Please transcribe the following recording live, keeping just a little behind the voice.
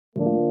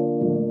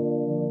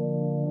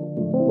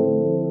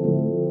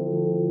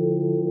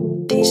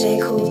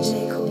Hey,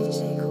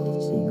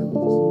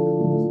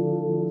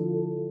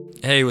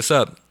 what's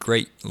up,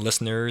 great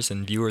listeners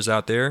and viewers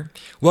out there?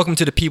 Welcome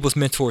to the People's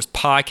Mentors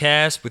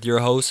podcast with your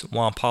host,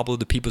 Juan Pablo,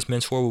 the People's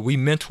Mentor, where we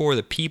mentor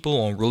the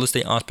people on real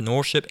estate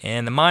entrepreneurship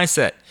and the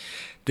mindset.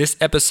 This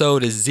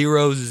episode is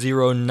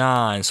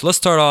 009. So let's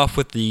start off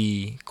with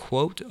the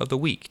quote of the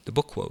week, the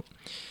book quote.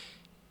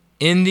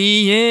 In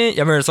the end,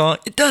 y'all remember the song?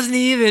 It doesn't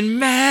even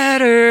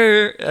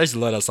matter. I just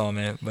love that song,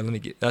 man. But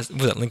was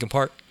that Linkin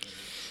Park?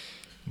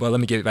 But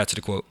let me get back to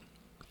the quote.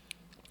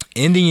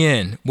 In the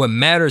end, what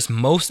matters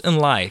most in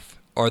life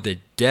are the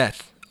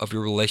depth of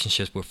your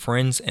relationships with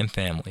friends and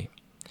family,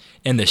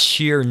 and the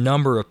sheer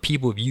number of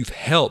people you've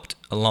helped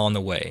along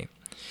the way.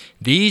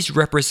 These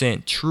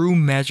represent true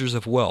measures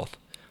of wealth.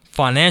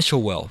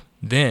 Financial wealth,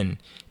 then,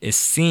 is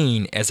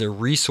seen as a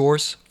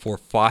resource for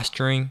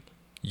fostering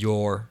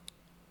your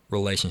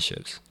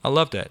relationships. I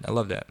love that.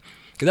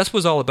 Because that's what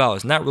it's all about.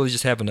 It's not really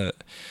just having a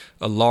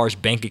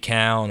large bank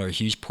account or a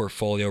huge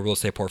portfolio, real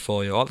estate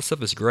portfolio. All this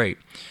stuff is great.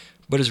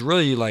 But it's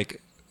really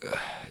like,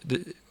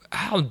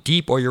 how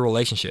deep are your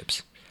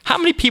relationships? How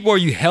many people are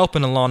you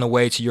helping along the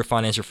way to your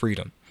financial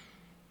freedom?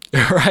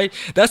 Right?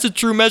 That's a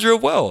true measure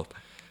of wealth.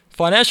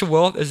 Financial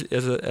wealth,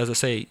 as I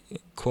say,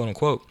 quote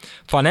unquote,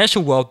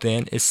 financial wealth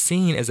then is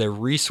seen as a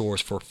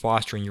resource for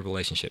fostering your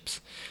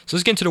relationships. So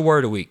let's get into the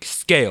word of the week,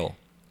 scale.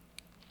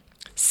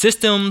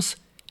 Systems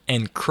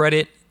and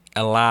credit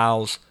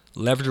allows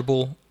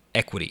leverageable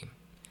equity.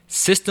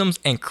 Systems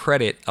and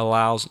credit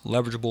allows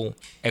leverageable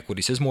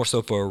equity. So it's more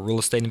so for real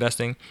estate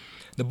investing.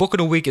 The book of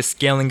the week is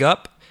Scaling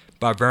Up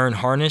by Verne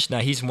Harnish. Now,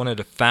 he's one of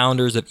the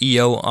founders of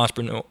EO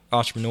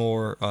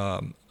Entrepreneur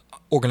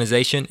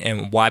Organization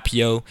and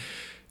YPO,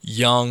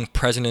 Young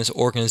Presidents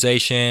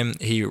Organization.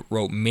 He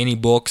wrote many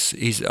books.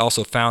 He's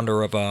also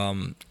founder of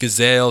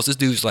Gazelles. This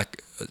dude's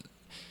like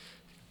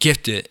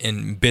gifted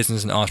in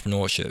business and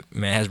entrepreneurship.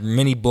 Man, has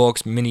many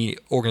books, many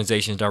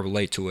organizations that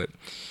relate to it.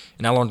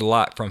 And I learned a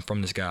lot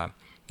from this guy.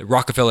 The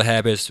Rockefeller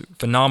Habits,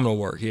 phenomenal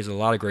work. He has a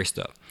lot of great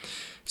stuff.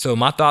 So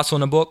my thoughts on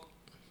the book,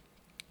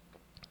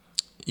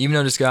 even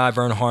though this guy,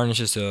 Verne Harnish,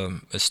 is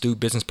an astute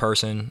business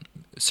person,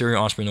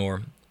 serial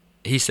entrepreneur,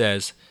 he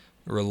says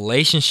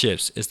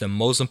relationships is the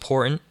most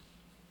important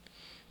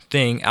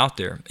thing out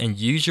there, and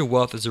use your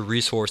wealth as a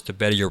resource to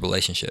better your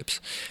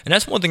relationships. And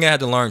that's one thing I had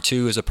to learn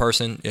too as a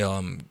person,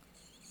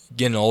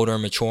 getting older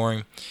and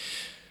maturing.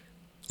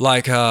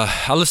 Like,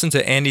 I listen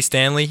to Andy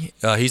Stanley.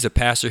 He's a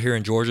pastor here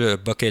in Georgia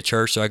at Buckhead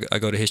Church, so I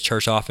go to his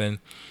church often.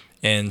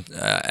 And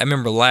I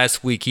remember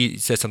last week he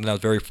said something that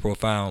was very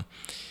profound.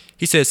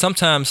 He said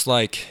sometimes,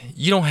 like,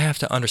 you don't have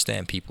to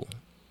understand people.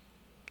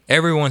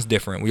 Everyone's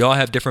different. We all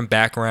have different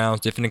backgrounds,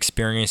 different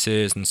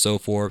experiences, and so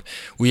forth.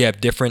 We have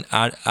different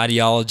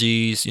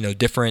ideologies,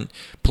 different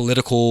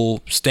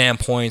political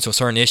standpoints on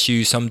certain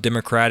issues. Some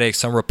Democratic,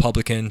 some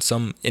Republican,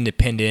 some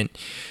independent.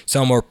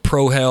 Some are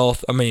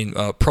pro-health.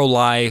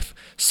 Pro-life.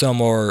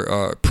 Some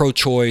are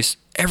pro-choice.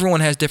 Everyone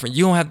has different.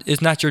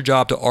 It's not your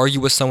job to argue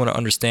with someone to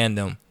understand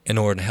them in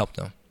order to help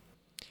them.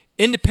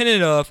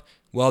 Independent of,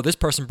 well, this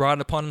person brought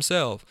it upon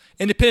himself.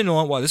 Independent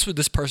on, well, this is what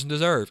this person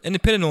deserves.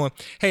 Independent on,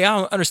 hey, I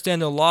don't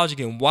understand the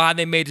logic and why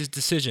they made this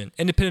decision.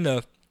 Independent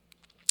of,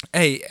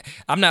 hey,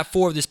 I'm not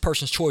for this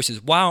person's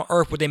choices. Why on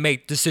earth would they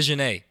make decision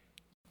A?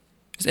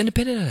 It's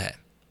independent of that.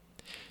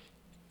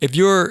 If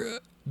you're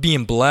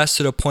being blessed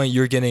to the point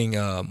you're getting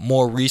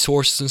more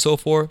resources and so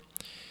forth,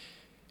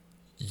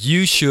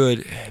 you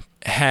should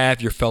have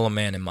your fellow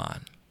man in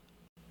mind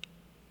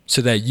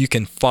so that you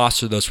can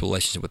foster those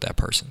relationships with that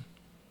person.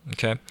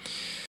 Okay?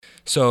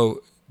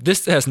 So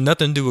this has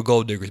nothing to do with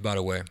gold diggers, by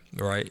the way,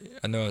 right?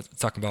 I know I'm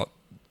talking about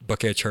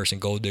Buckhead Church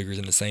and gold diggers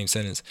in the same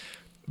sentence,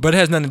 but it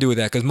has nothing to do with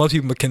that because most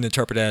people can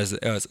interpret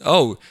that as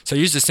oh, so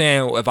you're just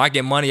saying if I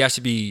get money, I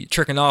should be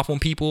tricking off on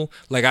people,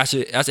 like I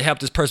should help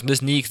this person with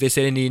this need because they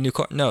say they need a new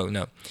car.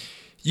 No.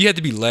 You have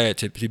to be led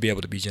to be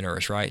able to be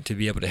generous, right? To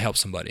be able to help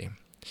somebody.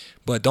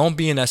 But don't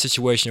be in that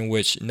situation in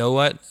which, you know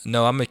what?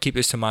 No, I'm going to keep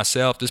this to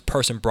myself. This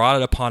person brought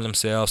it upon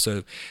themselves,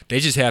 so they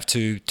just have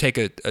to take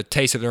a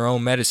taste of their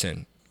own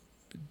medicine.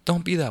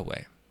 Don't be that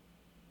way.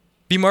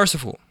 Be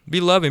merciful.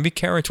 Be loving. Be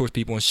caring towards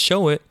people and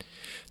show it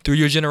through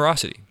your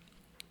generosity,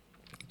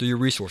 through your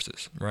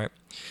resources, right?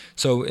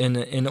 So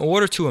in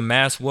order to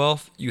amass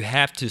wealth, you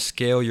have to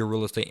scale your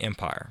real estate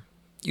empire.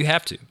 You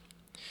have to.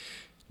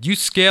 You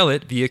scale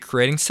it via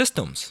creating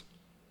systems.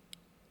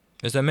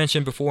 As I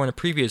mentioned before in the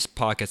previous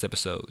podcast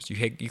episodes,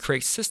 you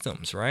create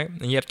systems, right?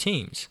 And you have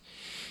teams.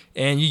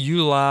 And you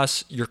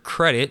utilize your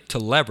credit to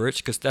leverage,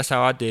 because that's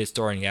how I did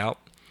starting out.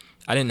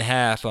 I didn't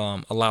have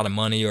a lot of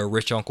money or a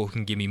rich uncle who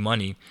can give me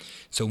money.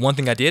 So one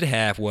thing I did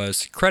have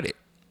was credit.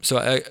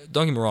 So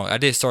don't get me wrong, I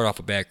did start off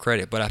with bad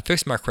credit, but I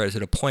fixed my credit to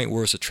the point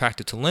where it's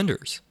attractive to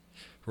lenders,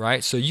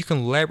 right? So you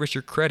can leverage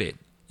your credit.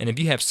 And if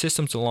you have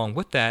systems along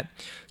with that,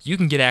 you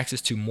can get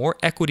access to more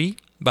equity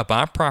by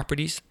buying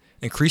properties,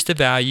 increase the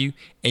value,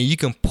 and you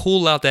can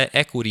pull out that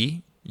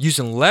equity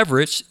using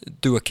leverage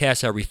through a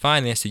cash out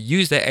refinance to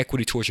use that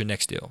equity towards your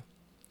next deal.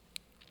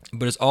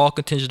 But it's all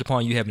contingent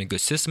upon you having a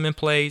good system in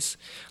place,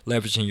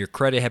 leveraging your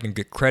credit, having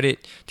good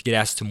credit to get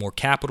access to more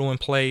capital in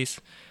place,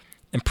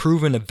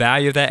 improving the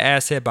value of that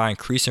asset by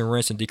increasing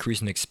rents and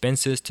decreasing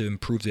expenses to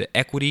improve the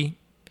equity,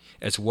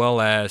 as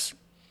well as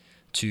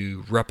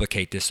to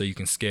replicate this so you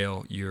can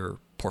scale your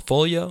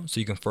portfolio so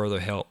you can further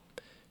help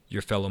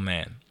your fellow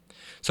man.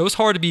 So it's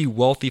hard to be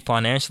wealthy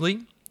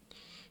financially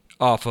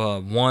off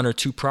of one or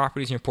two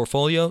properties in your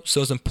portfolio.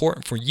 So it's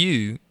important for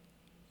you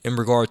in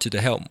regard to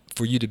the help,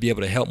 for you to be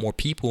able to help more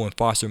people and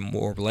foster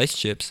more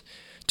relationships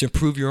to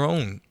improve your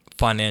own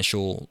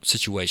financial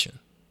situation,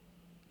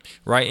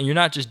 right? And you're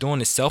not just doing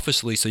this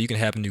selfishly so you can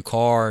have a new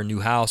car, a new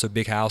house, a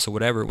big house or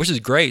whatever, which is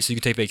great, so you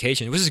can take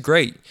vacation, which is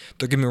great.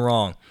 Don't get me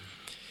wrong.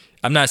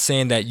 I'm not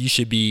saying that you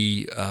should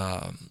be,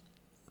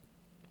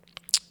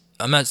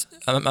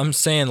 I'm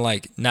saying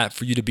like not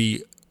for you to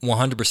be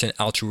 100%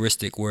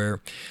 altruistic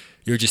where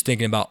you're just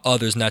thinking about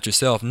others, not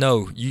yourself.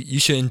 No, you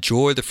should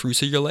enjoy the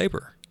fruits of your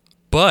labor.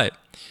 But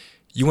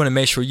you want to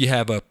make sure you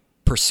have a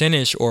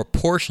percentage or a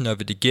portion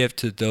of it to give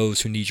to those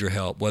who need your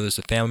help, whether it's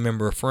a family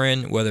member or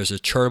friend, whether it's a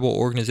charitable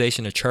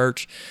organization, a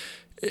church.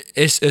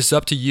 It's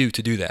up to you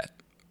to do that,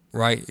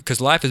 right?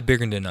 Because life is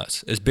bigger than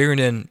us. It's bigger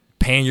than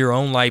paying your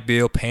own light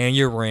bill, paying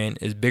your rent.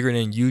 It's bigger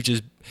than you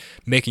just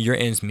making your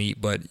ends meet,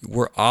 but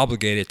we're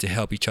obligated to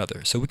help each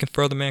other so we can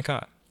further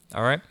mankind,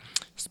 all right?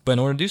 But in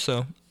order to do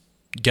so,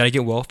 you got to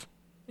get wealth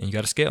and you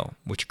got to scale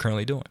what you're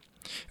currently doing.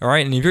 All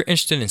right, and if you're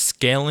interested in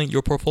scaling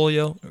your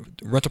portfolio,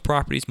 rental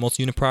properties,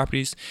 multi-unit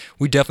properties,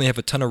 we definitely have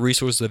a ton of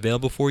resources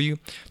available for you.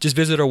 Just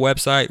visit our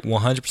website,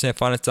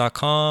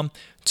 100percentfinance.com,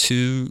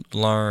 to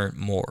learn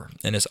more.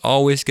 And as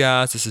always,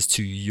 guys, this is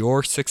to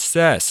your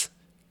success.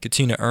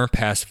 Continue to earn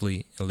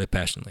passively and live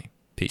passionately.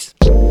 Peace.